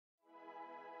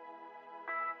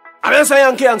I'm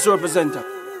a Yanks representative.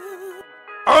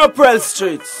 April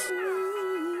Streets.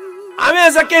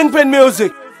 I'm a Kingpin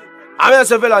Music. I'm a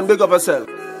villain, big up yourself.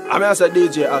 I'm a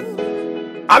DJ Ag.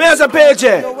 I'm a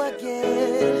PJ.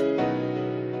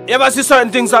 You ever see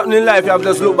certain things happening in life, you have to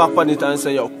just look back on it and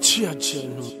say, yo,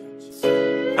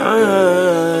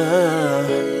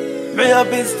 may have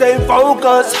been staying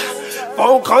focused.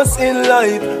 Focus in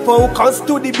life, focus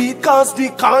to the beat, cause the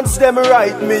cons them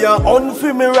right. Me a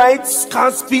unfeel me rights,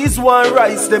 cause peace one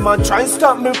rise. Them a try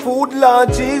stop me food,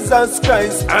 Lord Jesus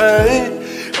Christ. Aye.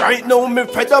 Right now me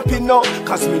fed up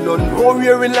cause me don't know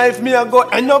where in life me a go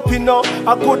end up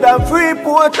I could have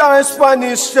Freeport or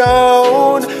Spanish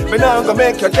Town. Me not gonna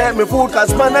make you take me food,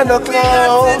 cause man I no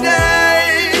clown.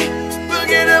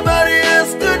 Forget about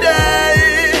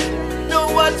yesterday.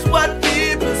 Don't watch what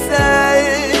people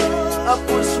say. A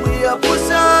push, we a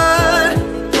push on.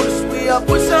 Push, we a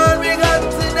push on. We got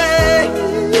today.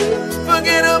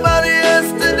 Forget about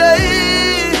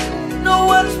yesterday. No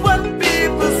one's what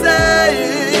people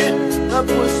say. A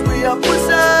push, we a push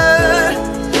on.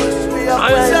 Push, we a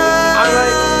push on.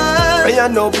 Me a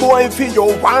no boy for you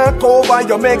walk over.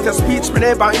 You make a speech, me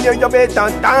never hear you better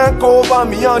talk over.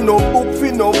 Me a no book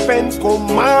for no pen,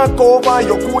 come mark over.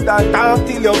 You coulda talk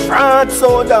till your fraud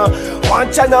soda.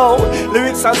 Watch ya now,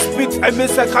 lyrics are spit every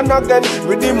second again.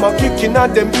 Rhythm a kicking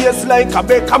at them bass like a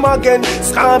Beckham again.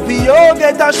 Skorpioh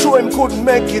get a show him couldn't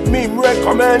make it, me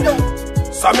recommend.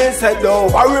 So me said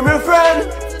don't worry me friend.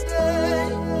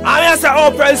 I'm here say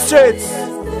April Streets.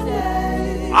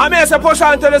 I'm here say push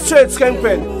on to the streets,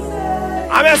 Kingpin.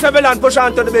 I'm here say villain push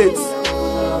on to the beats.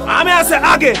 I'm here say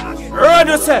Aggie, road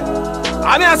you say.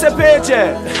 I'm here say PJ.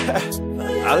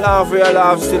 I laugh for your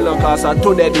laugh still no cause I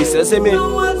today this, you see me?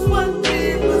 You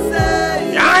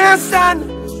understand?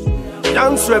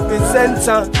 Yanks represents